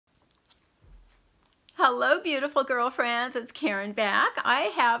Hello, beautiful girlfriends. It's Karen back.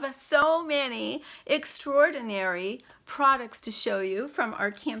 I have so many extraordinary products to show you from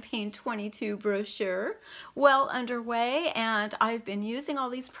our Campaign 22 brochure. Well underway, and I've been using all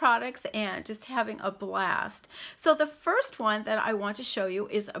these products and just having a blast. So the first one that I want to show you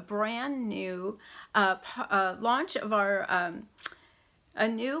is a brand new launch of our a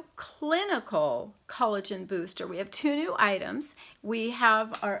new clinical collagen booster. We have two new items. We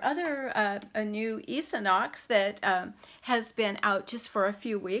have our other a new Esonox that has been out just for a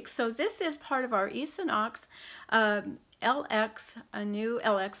few weeks. So this is part of our Esonox LX, a new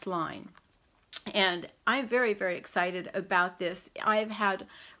LX line. And I'm very, very excited about this. I've had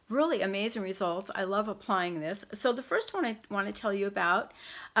really amazing results. I love applying this. So the first one I want to tell you about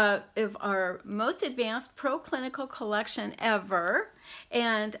is our most advanced pro clinical collection ever.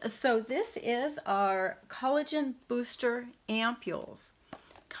 And so this is our collagen booster ampules.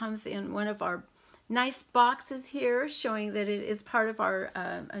 Comes in one of our nice boxes here showing that it is part of our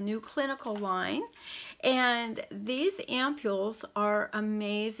a new clinical line. And these ampules are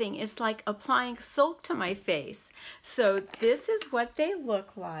amazing. It's like applying silk to my face. So this is what they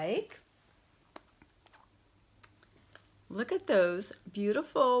look like. Look at those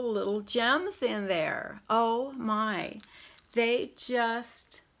beautiful little gems in there. Oh my. They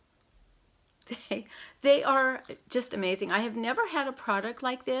are just amazing. I have never had a product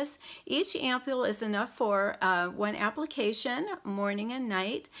like this. Each ampule is enough for one application, morning and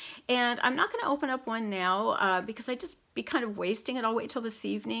night. And I'm not going to open up one now because I just be kind of wasting it. I'll wait till this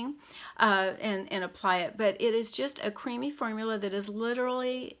evening and apply it. But it is just a creamy formula that is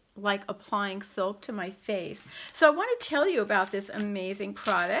literally like applying silk to my face. So I want to tell you about this amazing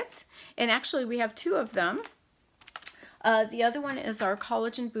product. And actually we have two of them. The other one is our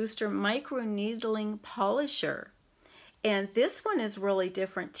Collagen Booster Micro Needling Polisher. And this one is really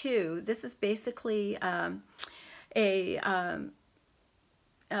different too. This is basically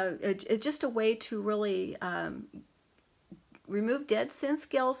just a way to really remove dead skin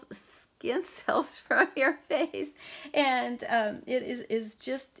cells from your face, and it is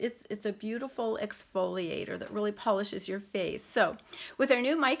just it's a beautiful exfoliator that really polishes your face. So with our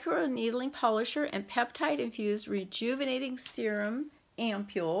new micro needling polisher and peptide infused rejuvenating serum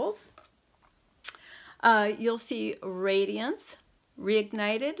ampules, you'll see radiance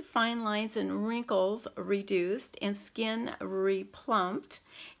reignited, fine lines and wrinkles reduced, and skin replumped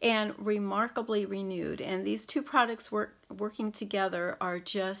and remarkably renewed. And these two products working together are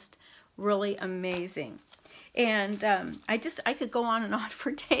just really amazing. And I could go on and on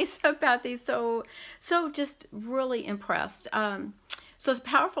for days about these. So just really impressed. So it's a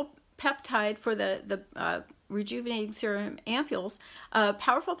powerful peptide for the rejuvenating serum ampules.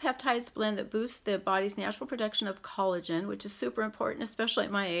 Powerful peptides blend that boosts the body's natural production of collagen, which is super important, especially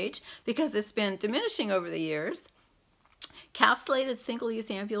at my age, because it's been diminishing over the years. Capsulated single-use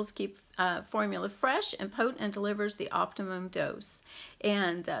ampules keep formula fresh and potent and delivers the optimum dose.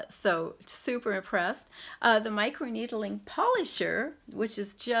 And so super impressed. The microneedling polisher, which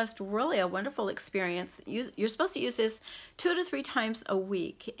is just really a wonderful experience. You're supposed to use this 2 to 3 times a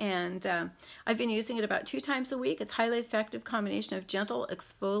week. And I've been using it about 2 times a week. It's a highly effective combination of gentle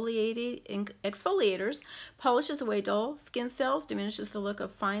exfoliators, polishes away dull skin cells, diminishes the look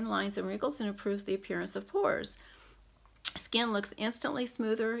of fine lines and wrinkles, and improves the appearance of pores. Skin looks instantly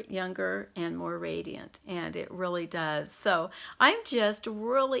smoother, younger, and more radiant, and it really does. So I'm just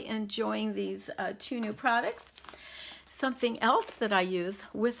really enjoying these two new products. Something else that I use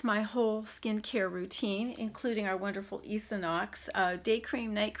with my whole skincare routine, including our wonderful Esonox day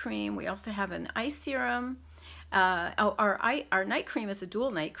cream, night cream. We also have an eye serum. Our night cream is a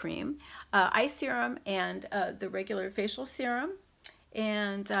dual night cream, eye serum, and the regular facial serum.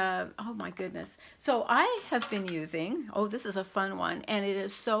 And oh my goodness, so I have been using, oh, this is a fun one, and it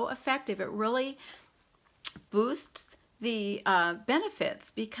is so effective. It really boosts the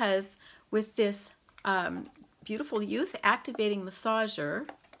benefits, because with this beautiful youth activating massager,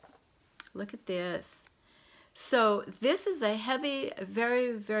 look at this. So this is a heavy,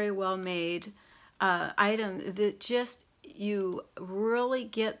 very, very well made item that just, you really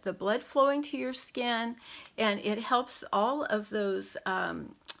get the blood flowing to your skin, and it helps all of those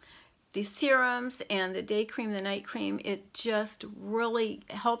the serums and the day cream, the night cream. It just really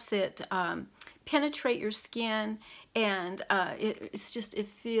helps it penetrate your skin, and it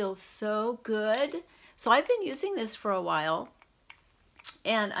feels so good. So I've been using this for a while,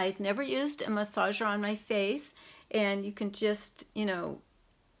 and I've never used a massager on my face, and you can just, you know,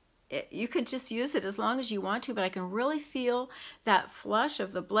 you can just use it as long as you want to, but I can really feel that flush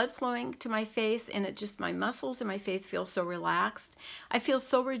of the blood flowing to my face, and it just, my muscles in my face feel so relaxed. I feel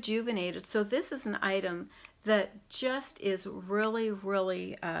so rejuvenated. So this is an item that just is really,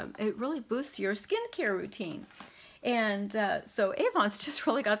 really, it really boosts your skincare routine. And so AVON'S just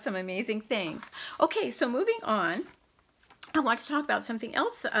really got some amazing things. Okay, so moving on, I want to talk about something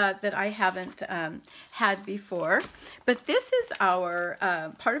else that I haven't had before. But this is our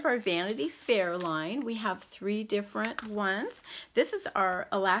part of our Vanity Fair line. We have 3 different ones. This is our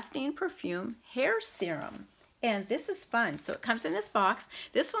Elastine Perfume Hair Serum. And this is fun. So it comes in this box.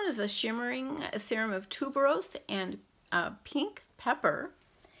 This one is a shimmering serum of tuberose and pink pepper.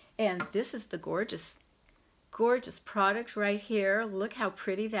 And this is the gorgeous product right here. Look how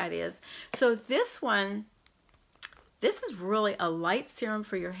pretty that is. So this one, this is really a light serum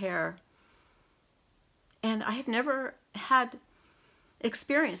for your hair. And I have never had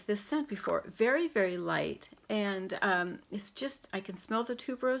experienced this scent before. Very, very light. And it's just, I can smell the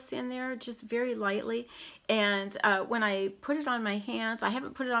tuberose in there just very lightly. And when I put it on my hands, I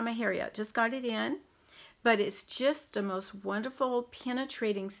haven't put it on my hair yet, just got it in. But it's just the most wonderful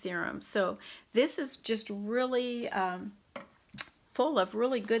penetrating serum. So this is just really full of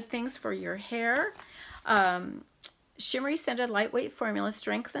really good things for your hair. Shimmery scented lightweight formula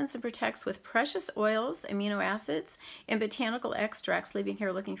strengthens and protects with precious oils, amino acids, and botanical extracts, leaving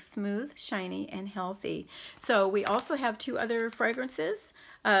hair looking smooth, shiny, and healthy. So we also have 2 other fragrances.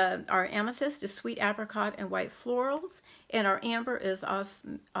 Our amethyst is sweet apricot and white florals, and our amber is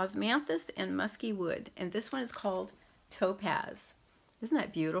osmanthus and musky wood. And this one is called Topaz. Isn't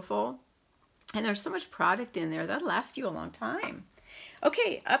that beautiful? And there's so much product in there that'll last you a long time.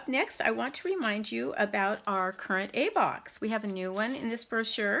 Okay, up next, I want to remind you about our current A-Box. We have a new one in this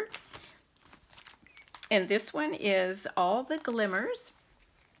brochure. And this one is all the glimmers.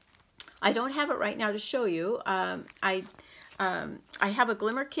 I don't have it right now to show you. I have a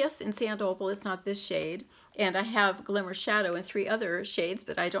Glimmer Kiss in Sand Opal. It's not this shade. And I have Glimmer Shadow in 3 other shades,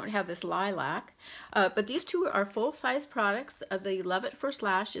 but I don't have this lilac. But these 2 are full-size products. The Love It First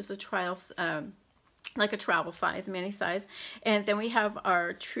Lash is a trial, like a travel size, mini size. And then we have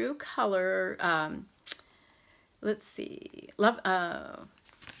our True Color, let's see, can't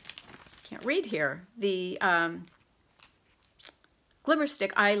read here, the Glimmer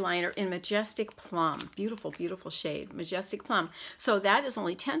Stick Eyeliner in Majestic Plum. Beautiful, beautiful shade, Majestic Plum. So that is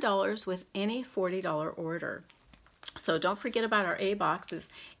only $10 with any $40 order. So don't forget about our A-boxes.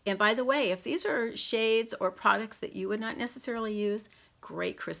 And by the way, if these are shades or products that you would not necessarily use,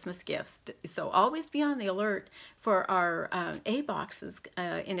 great Christmas gifts. So always be on the alert for our A-boxes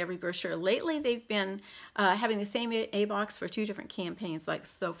in every brochure. Lately, they've been having the same A-box for 2 different campaigns, like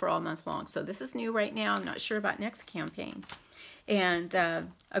so for all month long. So this is new right now. I'm not sure about next campaign. And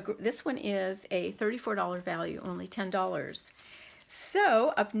this one is a $34 value, only $10.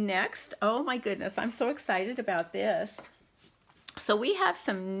 So up next, oh my goodness, I'm so excited about this. So we have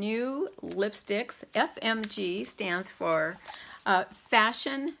some new lipsticks. FMG stands for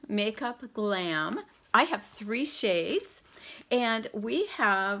Fashion Makeup Glam. I have 3 shades, and we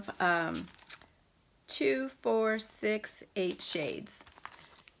have 2, 4, 6, 8 shades.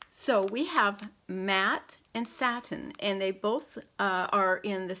 So we have matte and satin, and they both are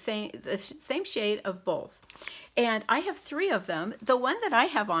in the same shade of both. And I have 3 of them. The one that I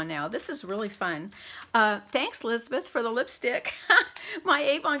have on now, this is really fun. Thanks, Elizabeth, for the lipstick. My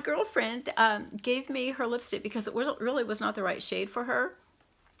Avon girlfriend gave me her lipstick because it really was not the right shade for her.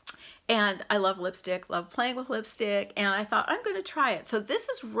 And I love lipstick, love playing with lipstick, and I thought I'm going to try it. So this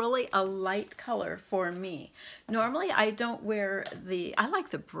is really a light color for me. Normally I don't wear I like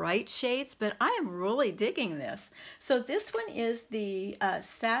the bright shades, but I am really digging this. So this one is the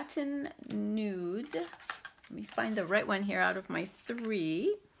Satin Nude. Let me find the right one here out of my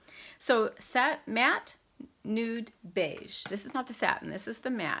 3. So Matte Nude Beige. This is not the satin, this is the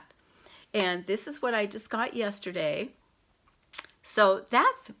matte. And this is what I just got yesterday. So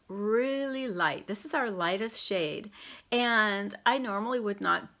that's really light. This is our lightest shade. And I normally would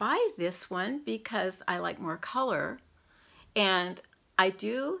not buy this one because I like more color. And I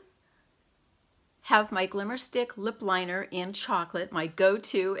do have my Glimmer Stick lip liner in chocolate, my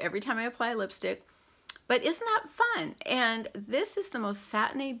go-to every time I apply lipstick. But isn't that fun? And this is the most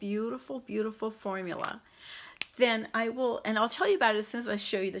satiny, beautiful, beautiful formula. Then I'll tell you about it as soon as I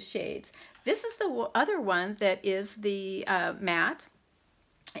show you the shades. This is the other one that is the matte,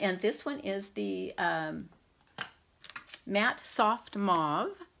 and this one is the matte soft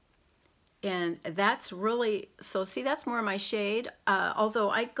mauve, and that's really, so see, that's more my shade,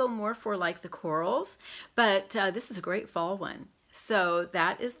 although I go more for like the corals, but this is a great fall one. So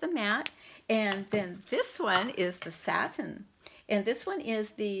that is the matte. And then this one is the satin. And this one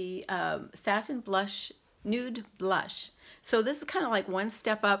is the satin blush, nude blush. So this is kind of like one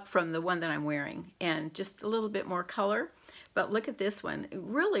step up from the one that I'm wearing, and just a little bit more color. But look at this one.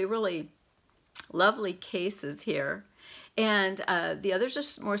 Really, really lovely cases here. And the others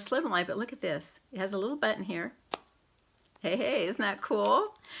are more slimline, but look at this. It has a little button here. Hey, hey, isn't that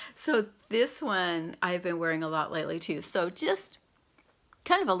cool? So this one I've been wearing a lot lately too. So just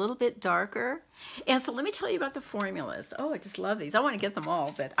kind of a little bit darker. And so let me tell you about the formulas. Oh, I just love these. I want to get them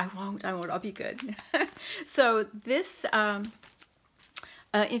all, but I won't. I'll be good. So this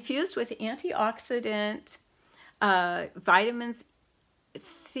infused with antioxidant, vitamins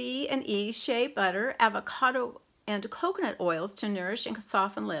C and E, shea butter, avocado, and coconut oils to nourish and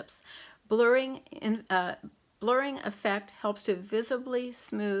soften lips. Blurring effect helps to visibly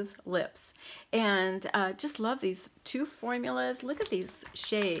smooth lips. And just love these two formulas. Look at these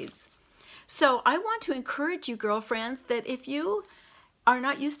shades. So I want to encourage you, girlfriends, that if you are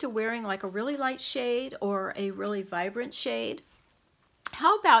not used to wearing like a really light shade or a really vibrant shade,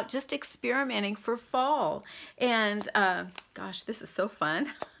 how about just experimenting for fall? And gosh, this is so fun.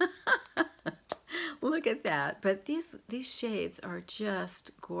 Look at that. But these shades are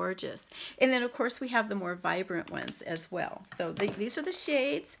just gorgeous. And then of course we have the more vibrant ones as well. So these are the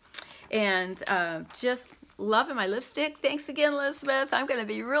shades, and just loving my lipstick. Thanks again, Elizabeth. I'm going to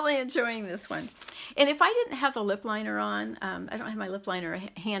be really enjoying this one. And if I didn't have the lip liner on, I don't have my lip liner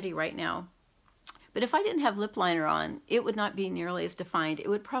handy right now, but if I didn't have lip liner on, it would not be nearly as defined. It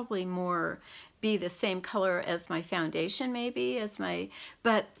would probably more be the same color as my foundation, maybe,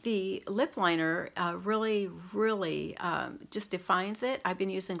 but the lip liner really just defines it. I've been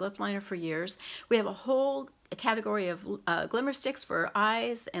using lip liner for years. We have a whole category of glimmer sticks for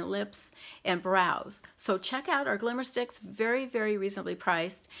eyes and lips and brows. So check out our glimmer sticks, very, very reasonably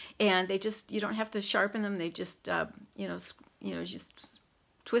priced. And they just, you don't have to sharpen them. They just, just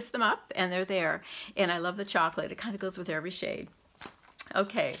twist them up and they're there. And I love the chocolate. It kind of goes with every shade.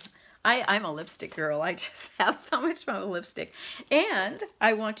 Okay, I'm a lipstick girl. I just have so much fun with lipstick. And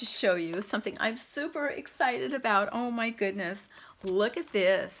I want to show you something I'm super excited about. Oh my goodness, look at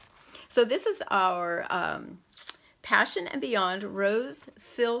this. So this is our Passion and Beyond Rose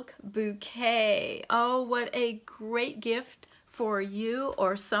Silk Bouquet. Oh, what a great gift for you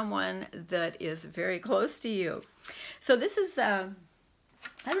or someone that is very close to you. So this is, I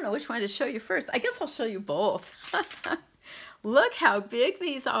don't know which one to show you first. I guess I'll show you both. Look how big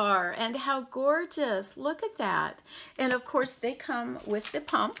these are and how gorgeous. Look at that. And of course they come with the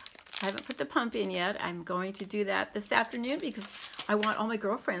pump. I haven't put the pump in yet. I'm going to do that this afternoon because I want all my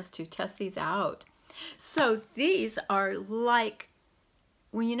girlfriends to test these out. So these are like,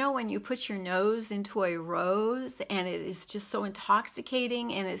 when you put your nose into a rose and it is just so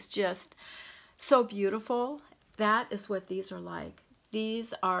intoxicating and it's just so beautiful. That is what these are like.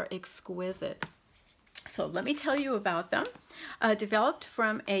 These are exquisite. So let me tell you about them. Developed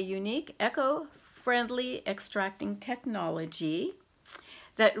from a unique eco-friendly extracting technology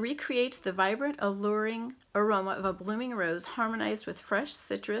that recreates the vibrant, alluring aroma of a blooming rose harmonized with fresh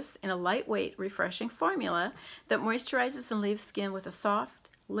citrus in a lightweight, refreshing formula that moisturizes and leaves skin with a soft,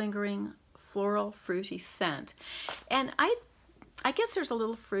 lingering, floral, fruity scent. And I guess there's a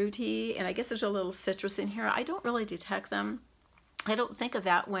little fruity, and I guess there's a little citrus in here. I don't really detect them. I don't think of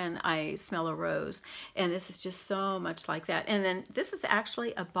that when I smell a rose, and this is just so much like that. And then this is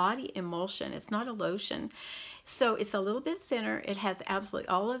actually a body emulsion. It's not a lotion. So it's a little bit thinner. It has absolutely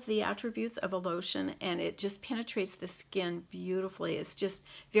all of the attributes of a lotion, and it just penetrates the skin beautifully. It's just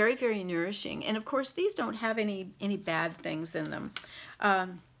very, very nourishing. And of course, these don't have any bad things in them.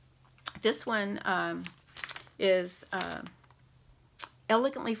 This one is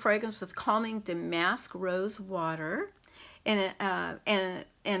elegantly fragranced with calming damask rose water, and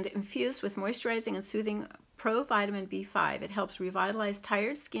infused with moisturizing and soothing provitamin B5. It helps revitalize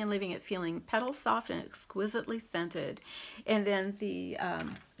tired skin, leaving it feeling petal soft and exquisitely scented. And then the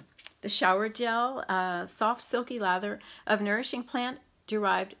shower gel, soft silky lather of nourishing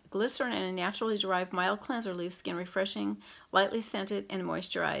plant-derived glycerin and a naturally derived mild cleanser leaves skin refreshing, lightly scented, and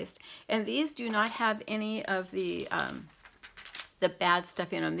moisturized. And these do not have any of the bad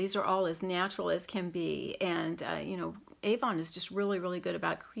stuff in them. These are all as natural as can be. And Avon is just really, really good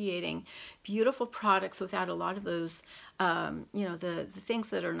about creating beautiful products without a lot of those, the things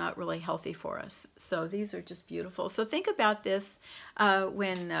that are not really healthy for us. So these are just beautiful. So think about this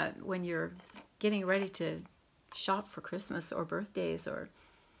when you're getting ready to shop for Christmas or birthdays or,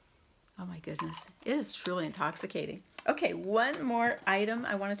 oh my goodness, it is truly intoxicating. Okay, one more item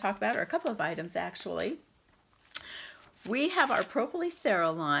I want to talk about, or a couple of items actually. we have our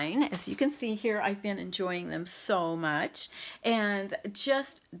Propylethera line. As you can see here, I've been enjoying them so much and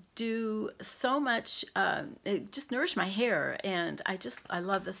just do so much, it just nourish my hair. And I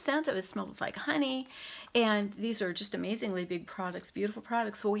love the scent of it. It smells like honey. And these are just amazingly big products, beautiful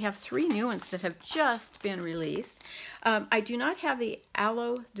products. So we have 3 new ones that have just been released. I do not have the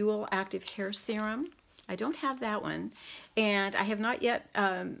Aloe Dual Active Hair Serum. I don't have that one, and I have not yet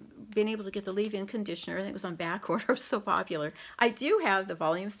been able to get the leave-in conditioner. I think it was on back order. It was so popular. I do have the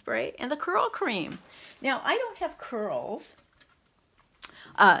volume spray and the curl cream. Now, I don't have curls,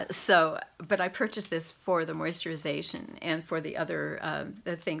 but I purchased this for the moisturization and for the other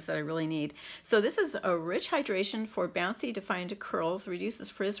the things that I really need. So this is a rich hydration for bouncy, defined curls, reduces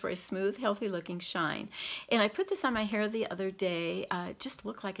frizz for a smooth, healthy-looking shine. And I put this on my hair the other day. It just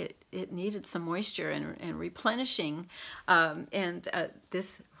looked like it needed some moisture and replenishing,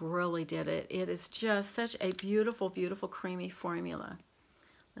 this really did it. It is just such a beautiful, beautiful, creamy formula.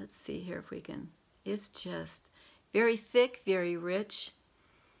 Let's see here if we can. It's just very thick, very rich.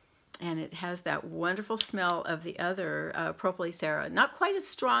 And it has that wonderful smell of the other Propylethera. Not quite as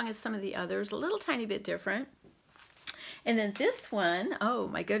strong as some of the others, a little tiny bit different. And then this one, oh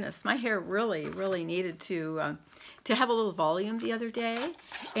my goodness, my hair really, really needed to have a little volume the other day.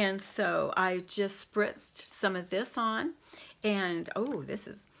 And so I just spritzed some of this on. And oh,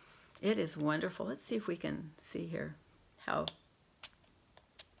 it is wonderful. Let's see if we can see here how,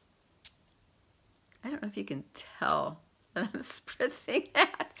 I don't know if you can tell that I'm spritzing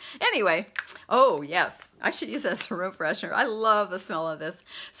that. Anyway, oh yes, I should use that as a room freshener. I love the smell of this.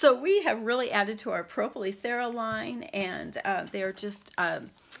 So we have really added to our Propylethera line, and they're just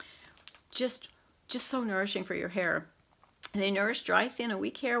so nourishing for your hair. They nourish dry, thin, and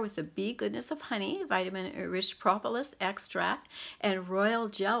weak hair with the bee goodness of honey, vitamin-rich propolis extract, and royal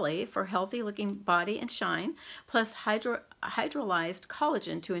jelly for healthy-looking body and shine, plus hydrolyzed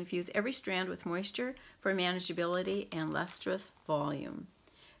collagen to infuse every strand with moisture for manageability and lustrous volume.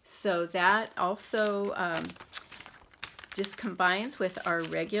 So that also just combines with our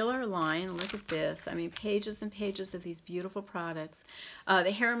regular line. Look at this. I mean, pages and pages of these beautiful products.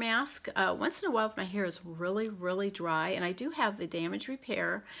 The hair mask, once in a while if my hair is really, really dry, and I do have the damage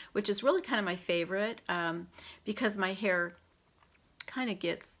repair, which is really kind of my favorite because my hair kind of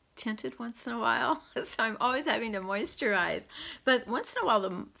gets tinted once in a while, so I'm always having to moisturize. But once in a while,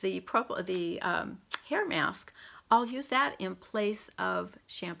 the hair mask, I'll use that in place of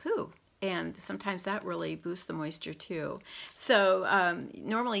shampoo. And sometimes that really boosts the moisture too. So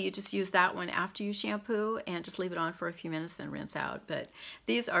normally you just use that one after you shampoo and just leave it on for a few minutes and rinse out. But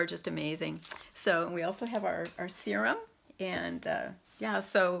these are just amazing. So we also have our serum. And yeah,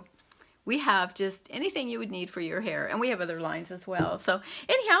 so we have just anything you would need for your hair. And we have other lines as well. So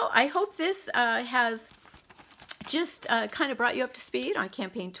anyhow, I hope this has just kind of brought you up to speed on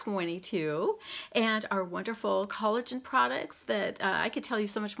campaign 22 and our wonderful collagen products that I could tell you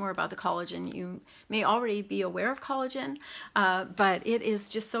so much more about the collagen. You may already be aware of collagen, but it is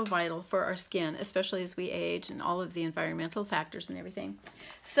just so vital for our skin, especially as we age and all of the environmental factors and everything.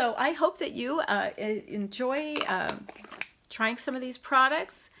 So I hope that you enjoy trying some of these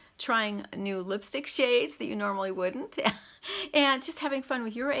products, trying new lipstick shades that you normally wouldn't, and just having fun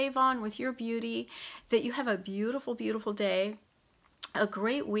with your Avon, with your beauty, that you have a beautiful, beautiful day, a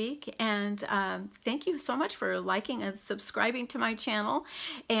great week, and thank you so much for liking and subscribing to my channel,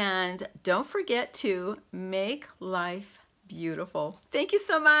 and don't forget to make life beautiful. Thank you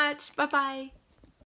so much. Bye-bye.